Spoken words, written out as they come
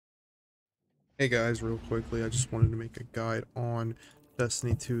Hey guys, real quickly, I just wanted to make a guide on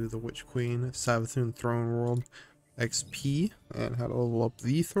Destiny 2, the Witch Queen, Savathûn Throne World XP, and how to level up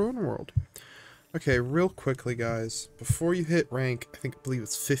the Throne World. Okay, real quickly guys, before you hit rank, I believe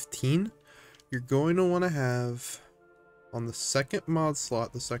it's 15, you're going to want to have, on the second mod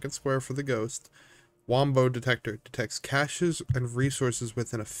slot, the second square for the ghost, Wombo Detector. Detects caches and resources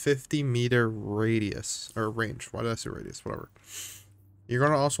within a 50-meter radius, or range. Why did I say radius? Whatever. You're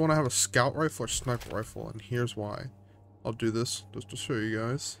going to also want to have a scout rifle or sniper rifle, and here's why. I'll do this just to show you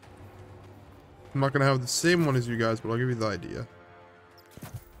guys. I'm not going to have the same one as you guys, but I'll give you the idea.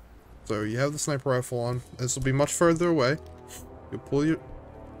 So you have the sniper rifle on. This will be much further away. You'll pull your...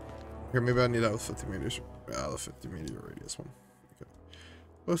 Here, maybe I need that with 50 meters. Yeah, the 50 meter radius one. Okay.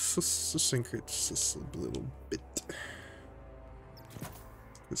 Let's just increase this a little bit.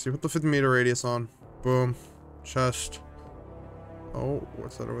 Let's see, put the 50 meter radius on. Boom. Chest. Oh,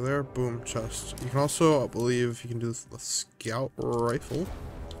 what's that over there? Boom, chest. You can also, I believe, you can do this with a scout rifle.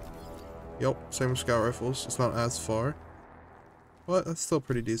 Yep, same with scout rifles. It's not as far, but that's still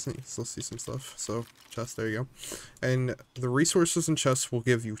pretty decent. You can still see some stuff. So, chest, there you go. And the resources and chests will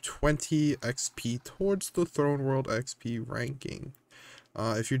give you 20 XP towards the Throne World XP ranking.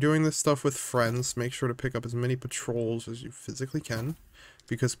 If you're doing this stuff with friends, make sure to pick up as many patrols as you physically can,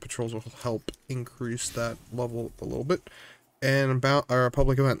 because patrols will help increase that level a little bit. And about our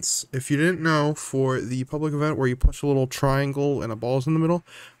public events. If you didn't know, for the public event where you push a little triangle and a ball's in the middle,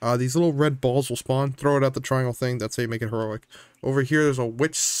 these little red balls will spawn. Throw it at the triangle thing. That's how you make it heroic. Over here, there's a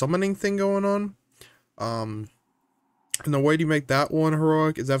witch summoning thing going on. And the way to make that one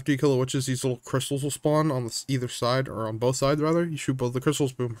heroic is after you kill the witches, these little crystals will spawn on either side, or on both sides rather. You shoot both the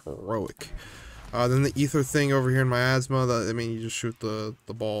crystals, boom, heroic. Then the ether thing over here in Miasma, you just shoot the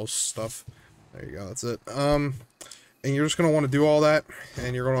balls stuff. There you go, that's it. And you're just going to want to do all that,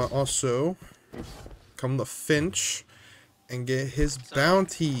 and you're going to also come to Finch and get his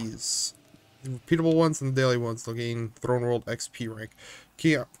bounties. The repeatable ones and the daily ones, they'll gain Throne World XP rank.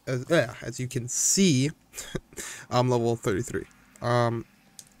 As you can see, I'm level 33. And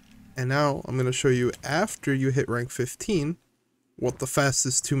now I'm going to show you, after you hit rank 15, what the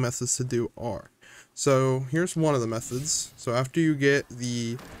fastest two methods to do are. So here's one of the methods. So after you get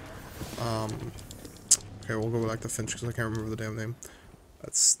the... Okay, we'll go back to Finch because I can't remember the damn name.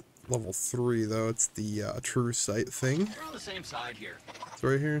 That's level 3 though. It's the true sight thing. We're on the same side here. It's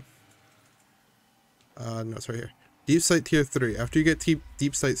right here. No, it's right here. Deep sight tier 3. After you get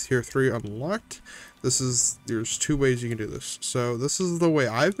deep sight tier 3 unlocked, there's two ways you can do this. So this is the way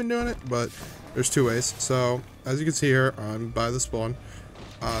I've been doing it, but there's two ways. So as you can see here, I'm by the spawn.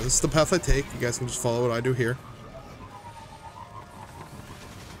 This is the path I take. You guys can just follow what I do here.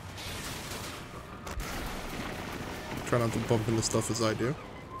 Try not to bump into stuff as I do.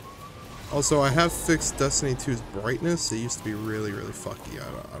 Also, I have fixed Destiny 2's brightness. It used to be really, really fucky. I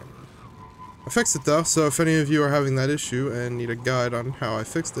don't know. I fixed it though, so if any of you are having that issue and need a guide on how I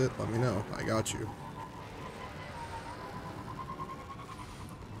fixed it, let me know. I got you.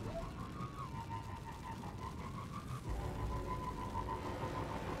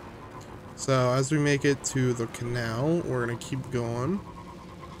 So, as we make it to the canal, we're gonna keep going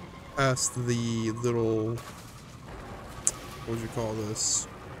past the little... what would you call this?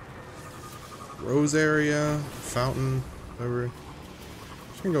 Rose area, fountain, whatever.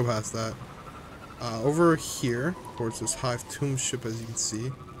 Just gonna go past that. Over here, towards this Hive Tomb ship, as you can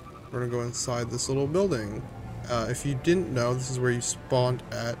see, we're gonna go inside this little building. If you didn't know, this is where you spawned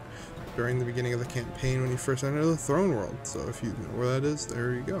at during the beginning of the campaign when you first entered the Throne World. So if you know where that is,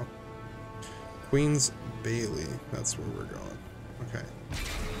 there you go. Queen's Bailey, that's where we're going. Okay.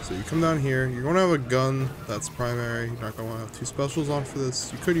 So you come down here, you're going to have a gun that's primary, you're not going to have two specials on for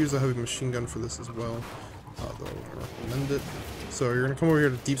this. You could use a heavy machine gun for this as well, though I wouldn't recommend it. So you're going to come over here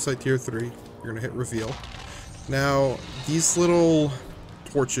to Deep Sight Tier 3, you're going to hit Reveal. Now, these little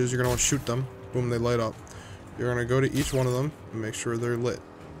torches, you're going to want to shoot them, boom, they light up. You're going to go to each one of them and make sure they're lit.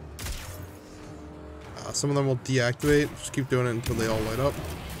 Some of them will deactivate, just keep doing it until they all light up.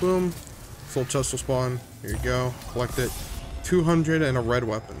 Boom, full chest will spawn, here you go, collect it. 200 and a red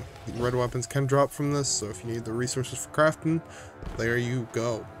weapon. Red weapons can drop from this, so if you need the resources for crafting, there you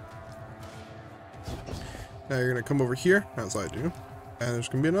go. Now you're going to come over here, as I do, and there's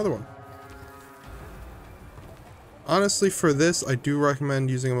going to be another one. Honestly, for this, I do recommend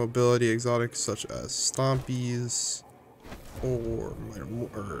using a mobility exotic such as Stompies,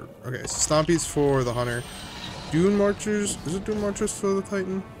 okay, so Stompies for the Hunter. Dune Marchers, is it Dune Marchers for the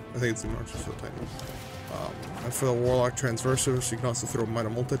Titan? I think it's Dune Marchers for the Titan. And for the Warlock Transversers, you can also throw Might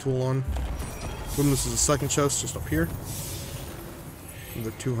of Multi-Tool on. Boom, this is the second chest, just up here.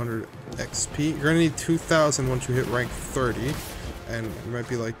 Another 200 XP. You're gonna need 2,000 once you hit rank 30. And you might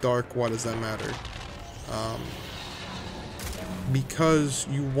be like, Dark, why does that matter? Because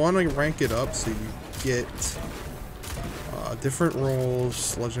you want to rank it up so you get different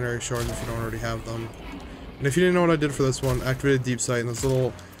roles, legendary shards if you don't already have them. And if you didn't know what I did for this one, activated deep sight, and those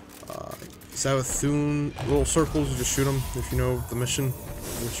little Savathun little circles, you just shoot them if you know the mission,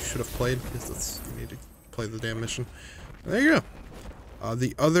 which you should have played, because you need to play the damn mission. And there you go.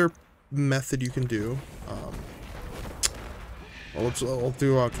 The other method you can do, well, I'll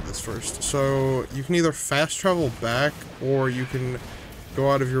do after this first. So you can either fast travel back, or you can go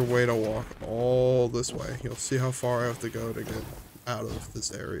out of your way to walk all this way. You'll see how far I have to go to get out of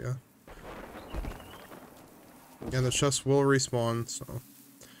this area. And the chest will respawn, so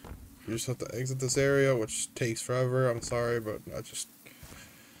you just have to exit this area, which takes forever. I'm sorry, but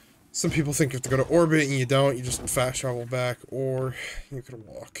some people think you have to go to orbit, and you don't. You just fast travel back, or you can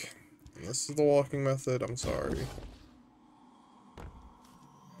walk. And this is the walking method. I'm sorry.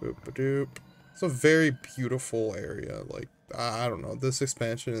 Boop-a-doop. It's a very beautiful area. Like, I don't know. This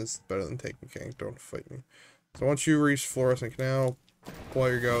expansion is better than Taken King. Don't fight me. So once you reach Fluorescent Canal, pull out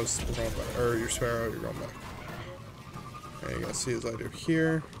your ghost, you're going back, or your sparrow, you're going back. And you gotta see as I do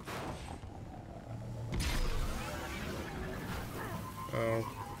here. Oh.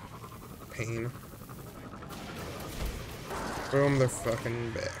 Pain. Boom, they're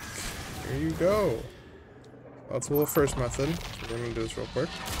fucking back. Here you go. That's the first method. So we're gonna do this real quick.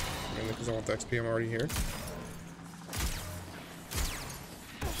 Mainly because I want the XP, I'm already here.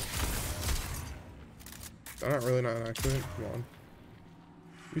 They're not really not activated. Come on.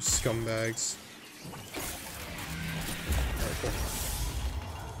 You scumbags. Alright,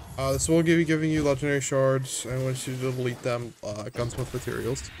 cool. This will be giving you legendary shards, and once you delete them, gunsmith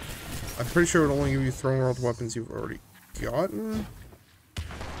materials. I'm pretty sure it would only give you throne world weapons you've already gotten.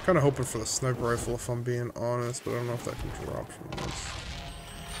 Kind of hoping for the sniper rifle if I'm being honest, but I don't know if that can drop from this.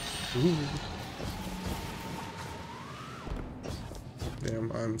 Ooh.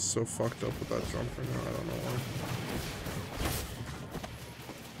 Damn, I'm so fucked up with that jump right now, I don't know why.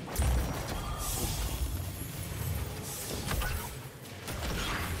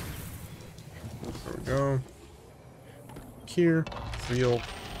 There we go. Here, field.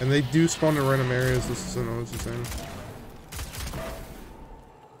 And they do spawn in random areas, this is another thing.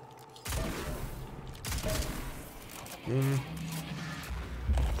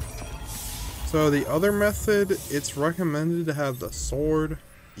 So the other method, it's recommended to have the sword,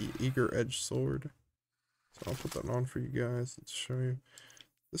 the Eager Edge sword. So I'll put that on for you guys. Let's show you.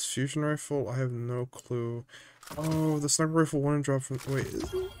 This fusion rifle, I have no clue. Oh, the sniper rifle wouldn't drop from. Wait, is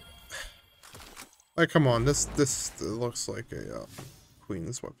it? Like, come on, this looks like a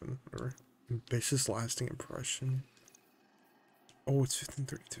Queen's weapon. Whatever. Ambitious lasting impression. Oh, it's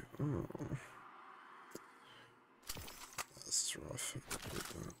 1532. Oh. This is rough.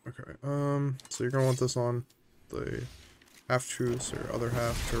 Okay, so you're gonna want this on the half-truths or other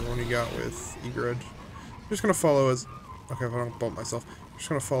half, or one you got with Eager Edge. I'm just gonna follow as... Okay, if I don't bump myself. I'm just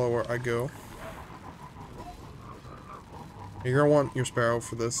gonna follow where I go. You're gonna want your sparrow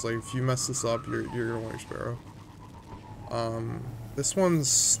for this. Like, if you mess this up, you're gonna want your sparrow. This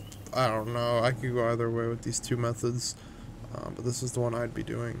one's... I don't know. I could go either way with these two methods. But this is the one I'd be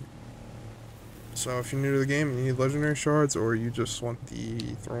doing. So if you're new to the game and you need legendary shards, or you just want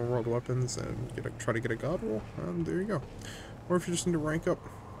the throne world weapons and try to get a god roll, there you go. Or if you just need to rank up.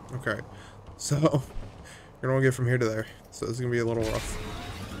 Okay, so you're gonna get from here to there. So this is gonna be a little rough.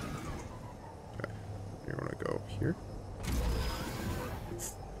 Okay, you're gonna go here.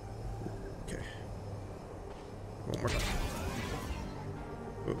 Okay. One more time.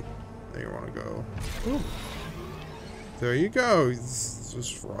 Boom. Then you wanna go. Boom. There you go. This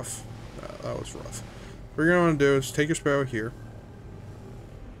was rough. That was rough. What you're gonna want to do is take your sparrow here,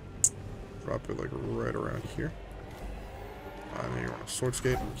 drop it like right around here, and then you want to sword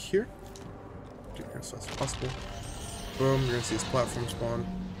skate here. Get here so that's possible. Boom! You're gonna see this platform spawn.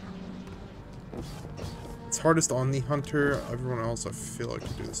 It's hardest on the hunter. Everyone else, I feel like,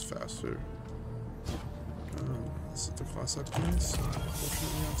 can do this faster. This is the class up, guys.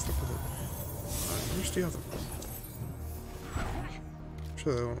 Unfortunately, I'm stuck with it. Where's the other one?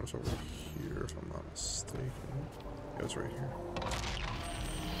 The other one was over here, if I'm not mistaken. Yeah, it's right here.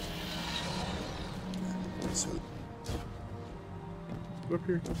 Is it up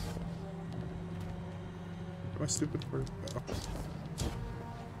here? Am I stupid? Where? Oh.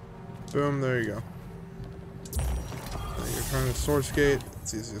 Boom, there you go. Now you're trying to sword skate.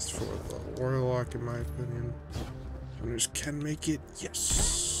 It's easiest for the warlock, in my opinion. And just can make it.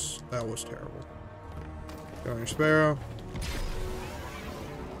 Yes! That was terrible. Go on your sparrow.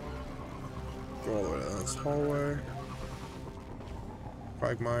 Go all the way down this hallway.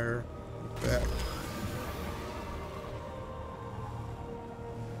 Quagmire. Back.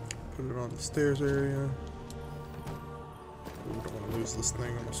 Put it on the stairs area. Ooh, don't want to lose this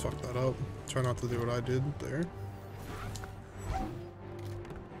thing. Almost fucked that up. Try not to do what I did there.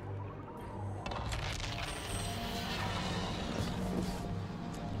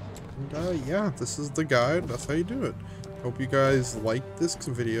 And yeah, this is the guide. That's how you do it. Hope you guys like this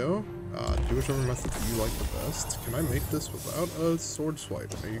video. Do whichever method you like the best. Can I make this without a sword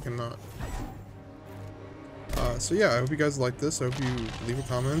swipe? No, you cannot. So yeah, I hope you guys like this. I hope you leave a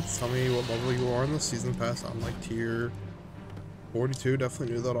comment. Tell me what level you are in the season pass. I'm like tier 42.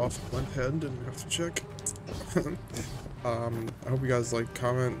 Definitely knew that off my head. Didn't have to check. I hope you guys like,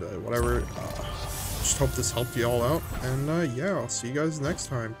 comment, whatever. Just hope this helped you all out. And yeah, I'll see you guys next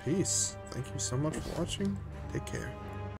time. Peace. Thank you so much for watching. Take care.